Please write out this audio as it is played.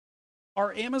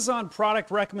Are Amazon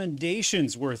product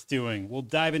recommendations worth doing? We'll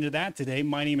dive into that today.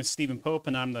 My name is Stephen Pope,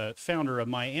 and I'm the founder of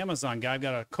My Amazon Guy. I've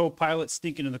got a co-pilot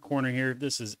sneaking in the corner here.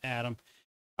 This is Adam.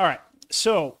 All right,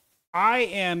 so I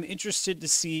am interested to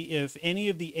see if any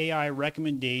of the AI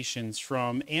recommendations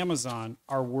from Amazon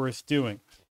are worth doing.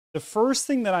 The first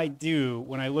thing that I do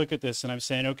when I look at this and I'm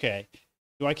saying, okay,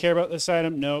 do I care about this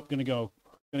item? Nope, gonna go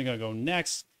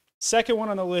next. Second one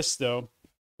on the list though,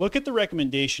 look at the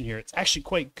recommendation here. It's actually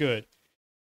quite good.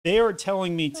 They are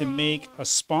telling me to make a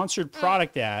sponsored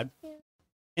product ad,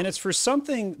 and it's for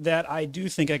something that I do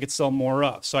think I could sell more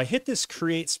of. So I hit this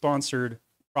create sponsored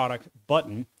product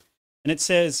button, and it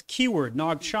says keyword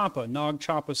Nog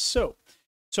Champa soap.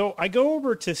 So I go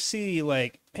over to see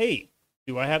like, hey,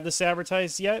 do I have this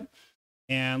advertised yet?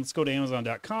 And let's go to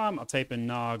Amazon.com. I'll type in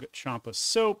Nog Champa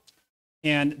soap.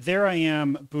 And there I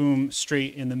am, boom,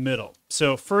 straight in the middle.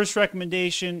 So first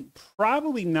recommendation,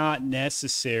 probably not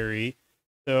necessary.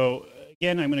 So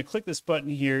again, I'm going to click this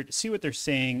button here to see what they're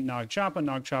saying. Nog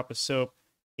Champa soap,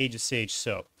 Age of Sage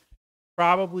soap.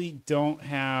 Probably don't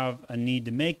have a need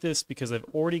to make this because I've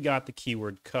already got the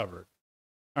keyword covered.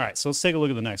 All right, so let's take a look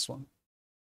at the next one.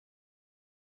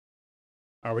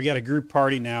 All right, we got a group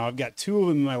party now. I've got two of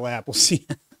them in my lap. We'll see.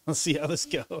 Let's see how this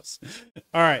goes.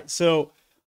 All right, so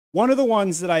one of the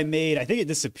ones that I made, I think it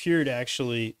disappeared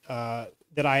actually,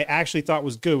 that I actually thought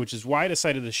was good, which is why I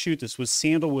decided to shoot this, was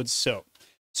sandalwood soap.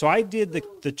 So I did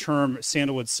the term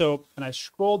sandalwood soap, and I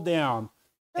scrolled down,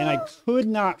 and I could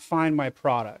not find my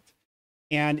product.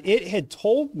 And it had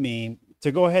told me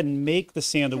to go ahead and make the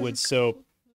sandalwood soap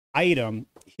item.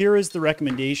 Here is the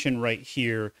recommendation right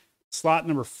here, slot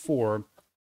number 4,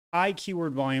 high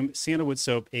keyword volume, sandalwood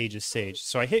soap, Age of Sage.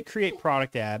 So I hit create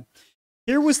product ad.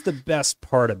 Here was the best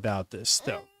part about this,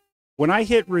 though. When I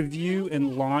hit review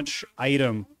and launch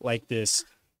item like this,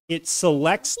 it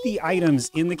selects the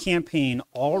items in the campaign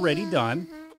already done,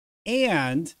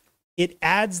 and it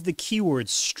adds the keywords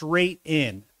straight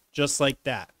in, just like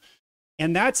that.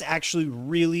 And that's actually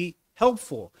really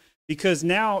helpful because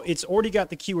now it's already got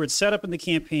the keyword set up in the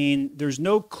campaign. There's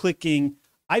no clicking.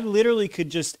 I literally could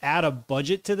just add a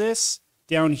budget to this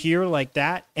down here like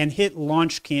that and hit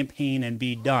launch campaign and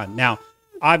be done. Now,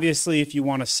 obviously, if you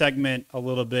want to segment a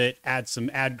little bit, add some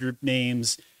ad group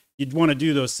names, you'd want to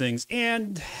do those things.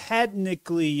 And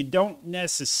technically, you don't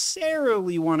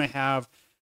necessarily want to have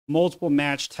multiple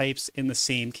match types in the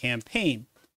same campaign.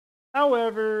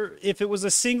 However, if it was a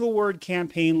single word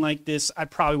campaign like this, I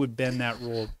probably would bend that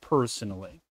rule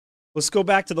personally. Let's go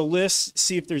back to the list,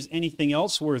 see if there's anything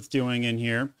else worth doing in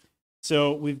here.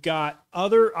 So we've got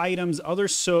other items, other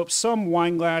soaps, some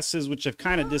wine glasses, which I've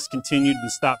kind of discontinued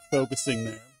and stopped focusing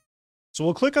there. So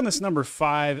we'll click on this number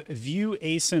 5, view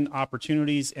ASIN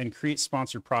opportunities and create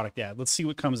sponsored product ad. Let's see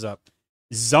what comes up.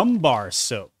 Zumbar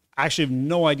soap. I actually have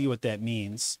no idea what that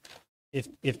means.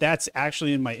 If that's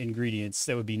actually in my ingredients,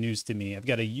 that would be news to me. I've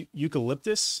got a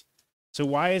eucalyptus. So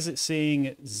why is it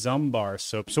saying Zumbar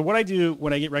soap? So what I do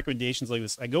when I get recommendations like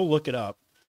this, I go look it up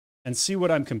and see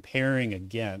what I'm comparing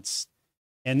against.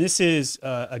 And this is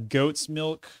a goat's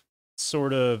milk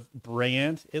sort of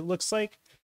brand, it looks like.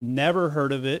 Never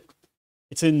heard of it.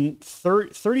 It's in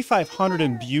 3,500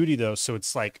 in beauty, though, so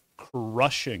it's like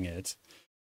crushing it.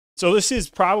 So this is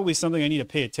probably something I need to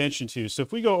pay attention to. So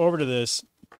if we go over to this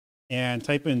and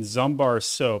type in Zumbar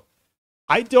soap,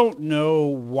 I don't know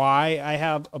why I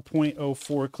have a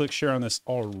 0.04 click share on this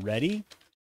already.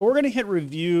 But we're going to hit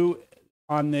review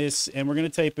on this, and we're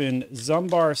going to type in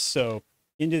Zumbar soap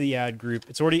into the ad group.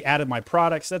 It's already added my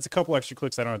products. That's a couple extra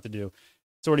clicks I don't have to do.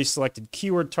 It's already selected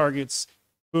keyword targets.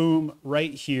 Boom,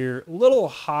 right here. A little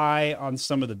high on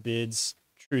some of the bids,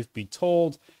 truth be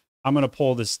told. I'm going to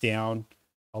pull this down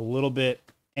a little bit.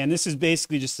 And this is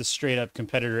basically just a straight up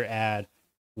competitor ad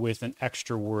with an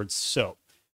extra word soap.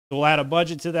 So we'll add a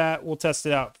budget to that. We'll test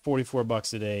it out, 44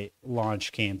 bucks a day,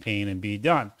 launch campaign, and be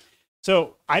done.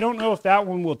 So I don't know if that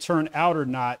one will turn out or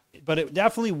not, but it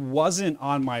definitely wasn't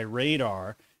on my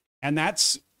radar. And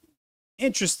that's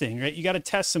interesting, right? You got to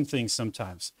test some things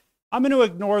sometimes. I'm going to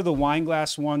ignore the wine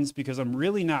glass ones because I'm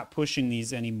really not pushing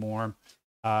these anymore.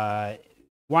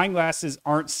 Wine glasses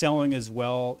aren't selling as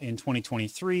well in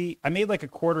 2023. I made like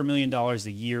 $250,000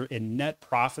 a year in net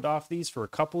profit off these for a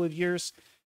couple of years.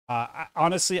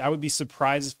 Honestly, I would be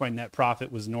surprised if my net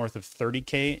profit was north of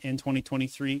 30K in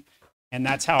 2023. And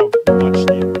that's how much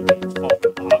they really fallen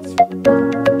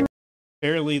off.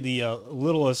 Barely the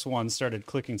littlest one started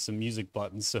clicking some music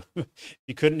buttons. So if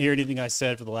you couldn't hear anything I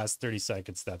said for the last 30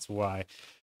 seconds, that's why.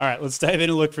 All right, let's dive in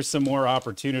and look for some more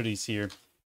opportunities here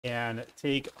and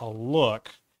take a look.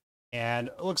 And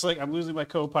it looks like I'm losing my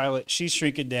co-pilot. She's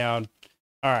shrinking down.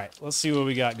 All right, let's see what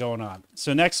we got going on.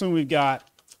 So next one we've got,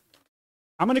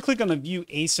 I'm going to click on the view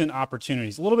ASIN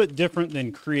opportunities. A little bit different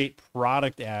than create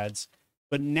product ads,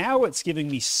 but now it's giving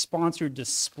me sponsored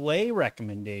display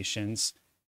recommendations.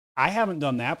 I haven't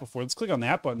done that before. Let's click on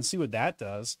that button and see what that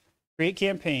does. Create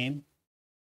campaign.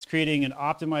 It's creating an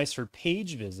optimized for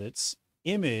page visits,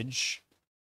 image,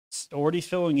 it's already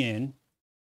filling in,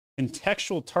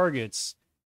 contextual targets,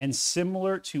 and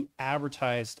similar to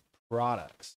advertised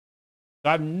products. So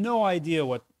I have no idea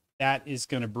what that is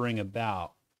going to bring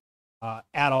about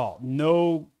at all.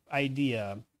 No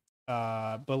idea.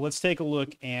 But let's take a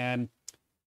look and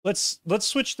let's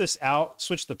switch this out,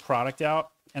 switch the product out,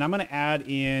 and I'm going to add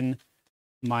in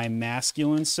my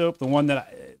masculine soap, the one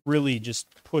that really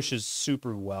just pushes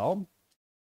super well.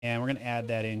 And we're going to add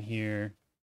that in here,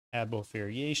 add both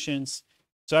variations.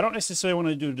 So I don't necessarily want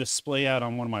to do a display out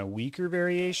on one of my weaker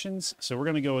variations. So we're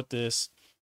going to go with this,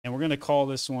 and we're going to call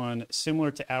this one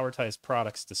similar to advertised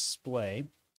products display.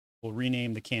 We'll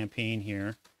rename the campaign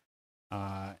here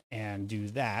and do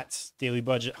that. Daily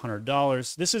budget,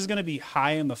 $100. This is going to be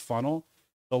high in the funnel.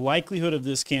 The likelihood of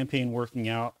this campaign working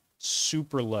out,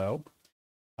 super low.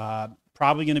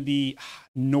 Probably going to be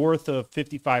north of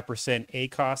 55%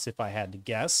 ACOS if I had to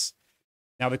guess.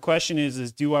 Now the question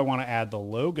is do I want to add the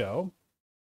logo?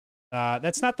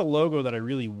 That's not the logo that I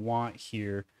really want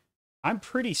here. I'm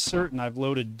pretty certain I've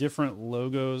loaded different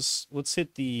logos. Let's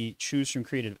hit the choose from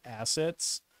creative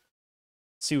assets.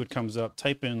 See what comes up.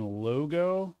 Type in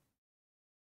logo.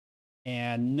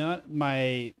 And not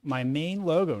my main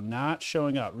logo not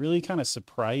showing up. Really kind of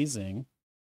surprising.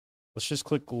 Let's just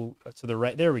click to the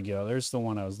right. There we go. There's the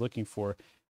one I was looking for.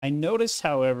 I noticed,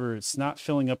 however, it's not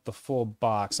filling up the full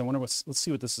box. I wonder let's see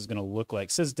what this is going to look like.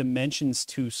 It says dimensions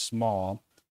too small.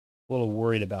 A little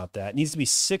worried about that. It needs to be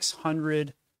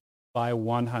 600 by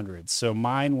 100. So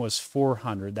mine was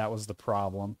 400. That was the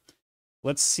problem.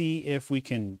 Let's see if we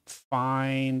can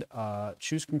find,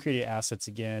 choose from creative assets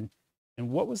again. And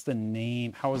what was the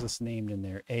name? How was this named in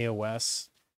there? AOS.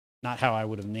 Not how I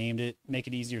would have named it. Make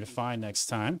it easier to find next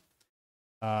time.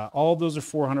 All of those are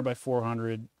 400 by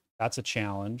 400. That's a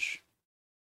challenge.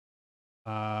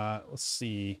 Let's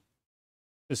see.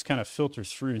 Just kind of filter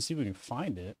through and see if we can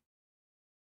find it.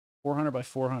 400 by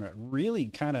 400. Really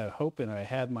kind of hoping I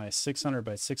had my 600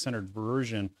 by 600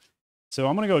 version. So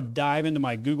I'm going to go dive into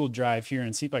my Google Drive here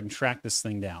and see if I can track this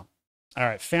thing down. All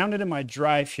right, found it in my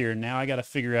drive here. Now I got to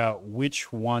figure out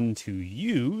which one to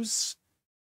use.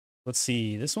 Let's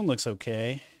see. This one looks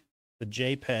okay. The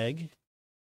JPEG.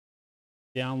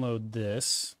 Download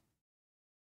this.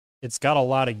 It's got a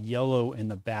lot of yellow in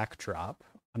the backdrop.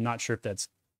 I'm not sure if that's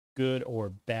good or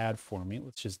bad for me.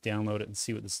 Let's just download it and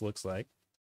see what this looks like.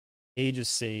 Age of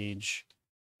Sage.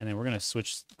 And then we're going to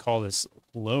call this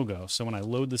logo. So when I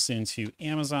load this into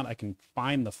Amazon, I can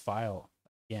find the file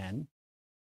again.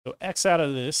 So X out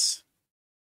of this.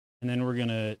 And then we're going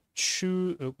to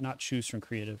not choose from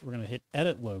creative. We're going to hit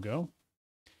edit logo.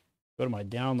 Go to my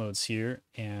downloads here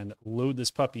and load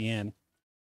this puppy in.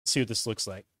 See what this looks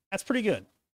like. That's pretty good.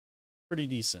 Pretty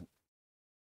decent.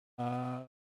 All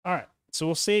right. So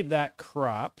we'll save that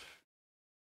crop.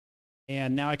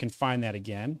 And now I can find that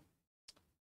again.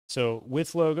 So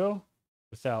with logo,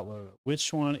 without logo,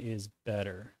 which one is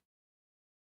better?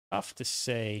 Tough to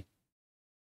say.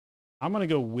 I'm going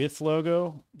to go with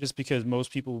logo just because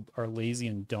most people are lazy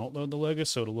and don't load the logo,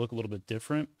 so it'll look a little bit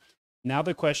different. Now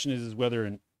the question is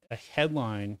whether a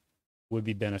headline would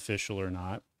be beneficial or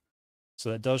not. So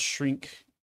that does shrink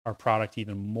our product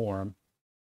even more.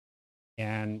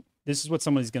 And this is what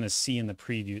somebody's going to see in the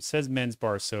preview. It says men's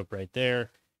bar soap right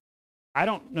there. I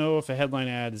don't know if a headline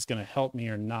ad is going to help me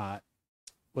or not.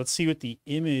 Let's see what the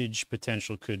image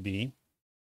potential could be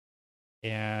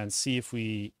and see if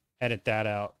we edit that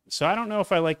out. So I don't know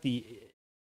if I like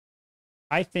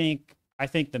I think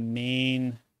the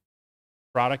main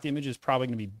product image is probably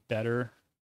going to be better.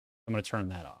 I'm going to turn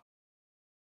that off.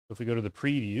 So if we go to the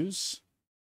previews,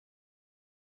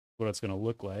 what it's going to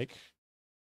look like.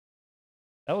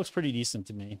 That looks pretty decent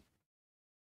to me.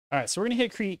 All right, so we're going to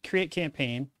hit create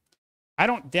campaign. I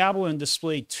don't dabble in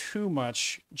display too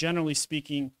much. Generally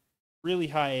speaking, really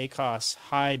high ACOS,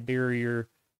 high barrier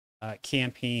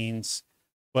campaigns.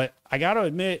 But I got to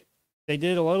admit, they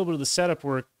did a little bit of the setup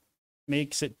work,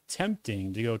 makes it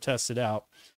tempting to go test it out.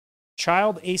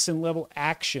 Child ASIN level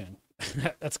action.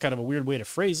 That's kind of a weird way to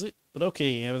phrase it, but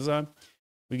okay, Amazon.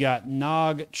 We got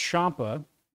Nog Champa,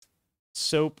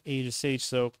 soap, Age of Sage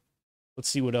soap. Let's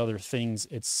see what other things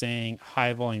it's saying.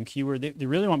 High volume keyword. They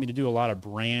really want me to do a lot of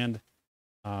brand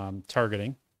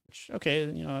targeting, which, okay,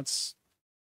 that's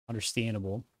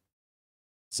understandable.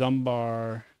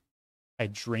 Zumbar,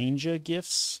 hydrangea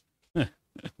gifts.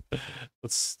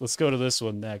 Let's go to this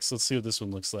one next. Let's see what this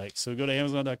one looks like. So go to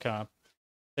Amazon.com,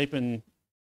 type in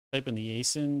the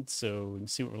ASIN so we can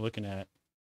see what we're looking at.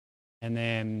 And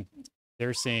then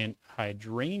they're saying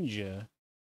hydrangea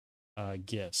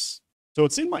gifts. So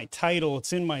it's in my title,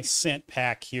 it's in my sent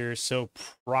pack here. So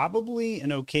probably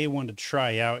an okay one to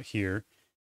try out here.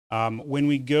 When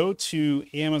we go to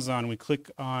Amazon, we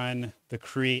click on the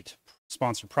create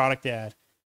sponsored product ad.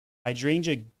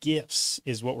 Hydrangea gifts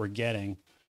is what we're getting.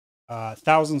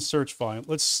 1,000 search volume.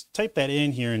 Let's type that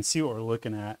in here and see what we're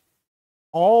looking at.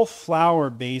 All flower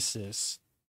basis.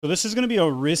 So this is going to be a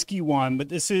risky one, but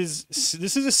this is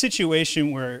a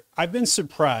situation where I've been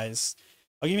surprised.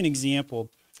 I'll give you an example.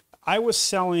 I was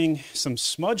selling some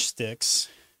smudge sticks.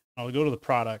 I'll go to the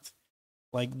product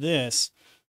like this,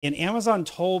 and Amazon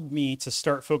told me to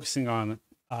start focusing on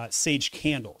sage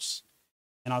candles.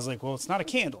 And I was like, well, it's not a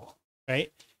candle,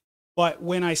 right? But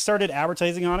when I started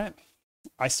advertising on it,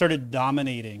 I started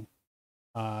dominating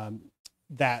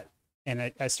that,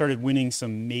 and I started winning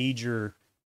some major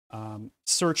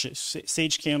searches.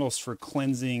 Sage candles for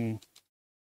cleansing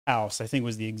house, I think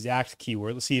was the exact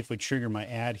keyword. Let's see if we trigger my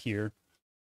ad here.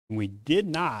 And we did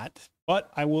not,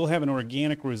 but I will have an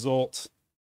organic result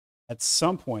at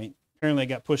some point. Apparently I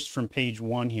got pushed from page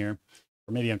 1 here,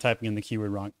 or maybe I'm typing in the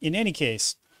keyword wrong. In any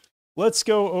case, let's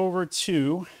go over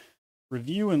to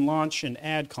review and launch an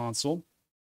ad console.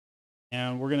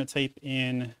 And we're going to type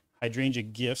in hydrangea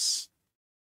gifts.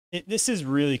 This is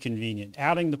really convenient,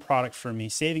 adding the product for me,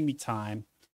 saving me time,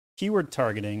 keyword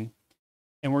targeting.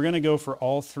 And we're going to go for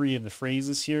all 3 of the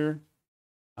phrases here.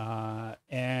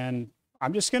 And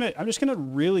I'm just gonna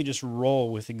really just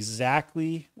roll with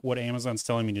exactly what Amazon's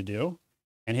telling me to do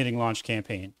and hitting launch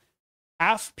campaign.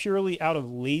 Half purely out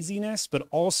of laziness, but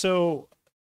also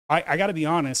I got to be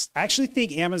honest. I actually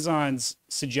think Amazon's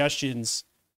suggestions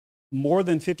more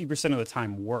than 50% of the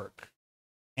time work,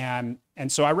 and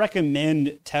so I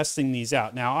recommend testing these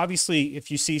out. Now, obviously,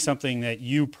 if you see something that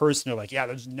you personally are like, yeah,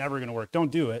 that's never going to work,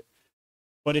 don't do it.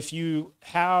 But if you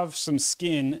have some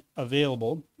skin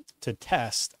available to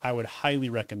test, I would highly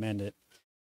recommend it.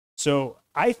 So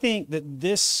I think that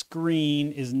this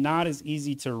screen is not as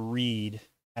easy to read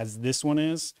as this one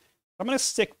is. I'm going to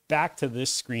stick back to this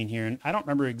screen here, and I don't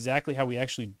remember exactly how we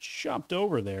actually jumped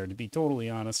over there, to be totally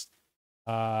honest.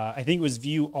 I think it was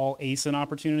view all ASIN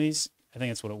opportunities. I think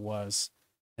that's what it was.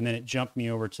 And then it jumped me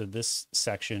over to this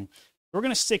section. We're going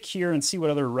to stick here and see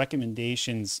what other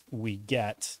recommendations we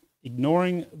get.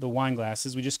 Ignoring the wine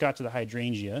glasses, we just got to the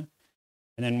hydrangea.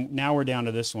 And then now we're down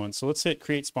to this one. So let's hit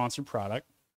create sponsored product.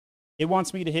 It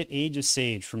wants me to hit age of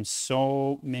sage from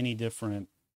so many different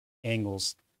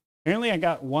angles. Apparently I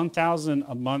got 1,000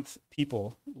 a month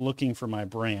people looking for my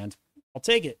brand. I'll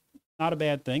take it. Not a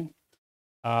bad thing.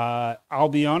 I'll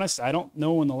be honest, I don't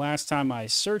know when the last time I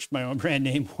searched my own brand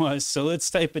name was. So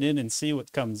let's type it in and see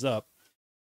what comes up.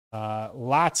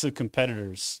 Lots of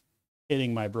competitors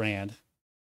hitting my brand.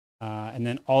 And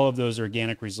then all of those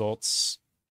organic results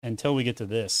until we get to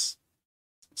this.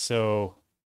 So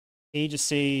age of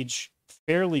sage,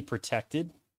 fairly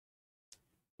protected.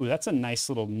 Ooh, that's a nice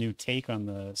little new take on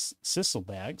the sisal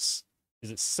bags.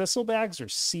 Is it sisal bags or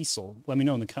Cecil? Let me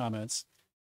know in the comments.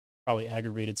 Probably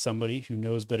aggravated somebody who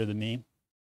knows better than me.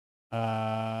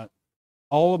 All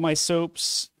of my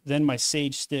soaps, then my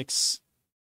sage sticks.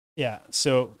 Yeah,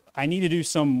 so I need to do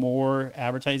some more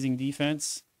advertising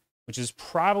defense, which is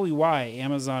probably why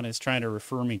Amazon is trying to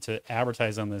refer me to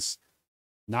advertise on this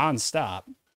nonstop.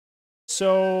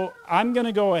 So I'm going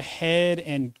to go ahead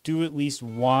and do at least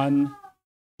one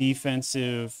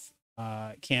defensive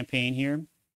campaign here.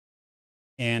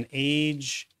 And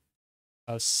age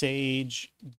of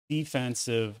sage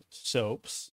defensive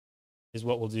soaps is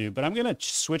what we'll do. But I'm going to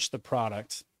switch the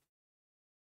product.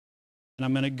 And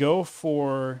I'm going to go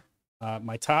for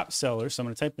my top seller. So I'm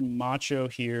going to type in macho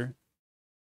here.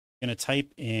 I'm going to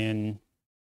type in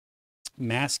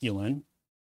masculine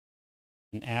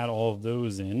and add all of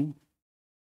those in.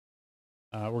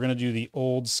 We're going to do the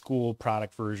old school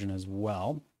product version as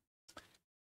well.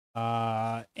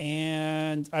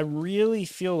 And I really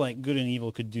feel like good and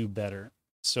evil could do better.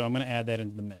 So I'm going to add that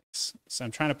into the mix. So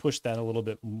I'm trying to push that a little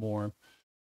bit more.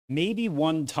 Maybe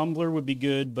one tumbler would be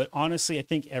good, but honestly, I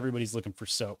think everybody's looking for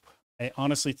soap. I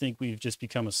honestly think we've just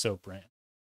become a soap brand.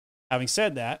 Having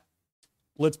said that,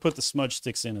 let's put the smudge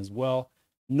sticks in as well.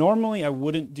 Normally, I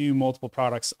wouldn't do multiple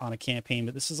products on a campaign,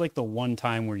 but this is like the one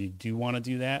time where you do want to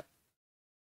do that.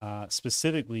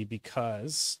 Specifically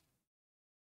because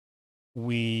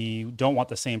we don't want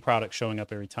the same product showing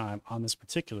up every time on this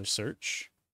particular search.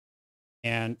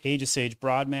 And age of sage,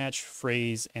 broad match,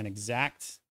 phrase, and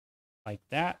exact. like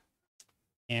that.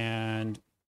 And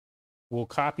we'll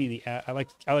copy the ad. I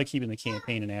like keeping the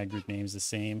campaign and ad group names the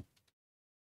same.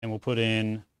 And we'll put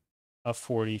in a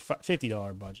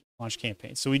 $50 budget launch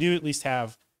campaign. So we do at least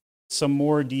have some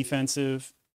more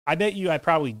defensive. I bet you I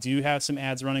probably do have some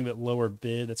ads running, but lower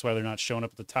bid. That's why they're not showing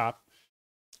up at the top.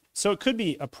 So it could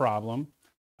be a problem.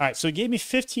 All right, so it gave me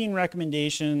 15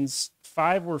 recommendations.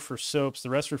 5 were for soaps. The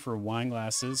rest were for wine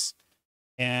glasses.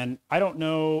 And I don't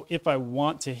know if I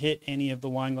want to hit any of the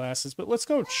wine glasses, but let's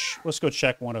go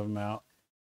check one of them out.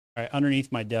 All right,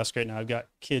 underneath my desk right now, I've got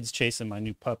kids chasing my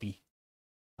new puppy.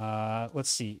 Let's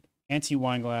see.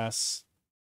 Anti-wine glass.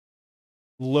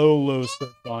 Low search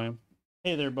volume.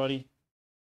 Hey there, buddy.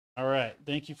 All right,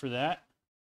 thank you for that.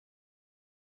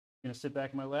 You gonna sit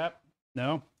back in my lap?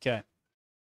 No? Okay.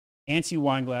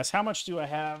 Anti-wine glass. How much do I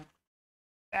have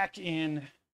back in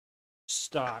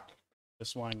stock?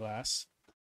 This wine glass.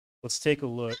 Let's take a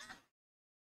look.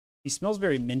 He smells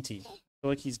very minty. I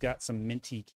feel like he's got some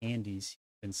minty candies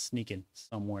been sneaking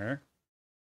somewhere.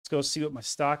 Let's go see what my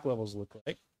stock levels look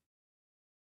like.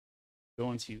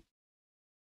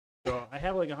 So I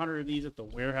have like 100 of these at the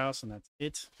warehouse, and that's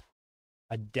it.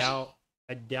 I doubt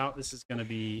this is going to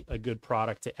be a good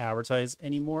product to advertise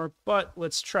anymore, but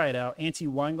let's try it out.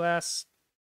 Anti-wine glass.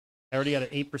 I already got an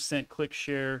 8% click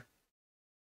share.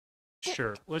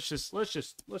 Sure. Let's just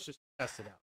test it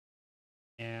out.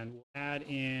 And we'll add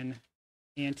in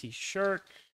anti-shark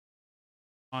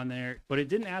on there, but it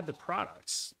didn't add the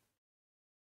products.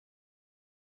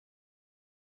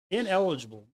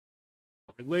 Ineligible.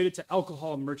 Related to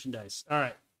alcohol merchandise. All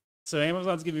right. So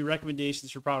Amazon's giving me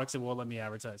recommendations for products that won't let me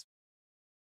advertise.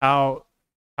 How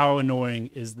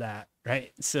annoying is that,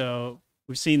 right? So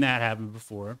we've seen that happen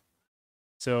before.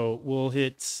 So we'll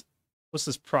hit, what's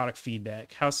this product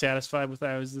feedback? How satisfied with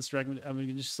that was this recommendation? I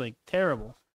mean, just like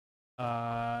terrible.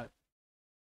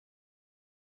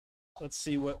 Let's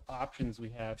see what options we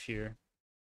have here.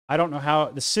 I don't know how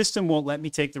the system won't let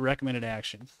me take the recommended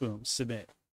action. Boom, submit.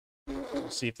 We'll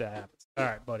see if that happens. All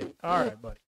right, buddy. All right,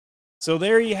 buddy. So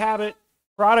there you have it.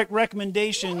 Product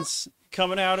recommendations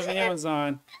coming out of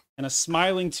Amazon and a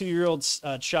smiling 2-year-old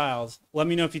child. Let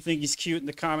me know if you think he's cute in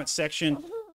the comment section.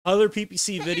 Other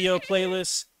PPC video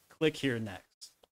playlists, click here next.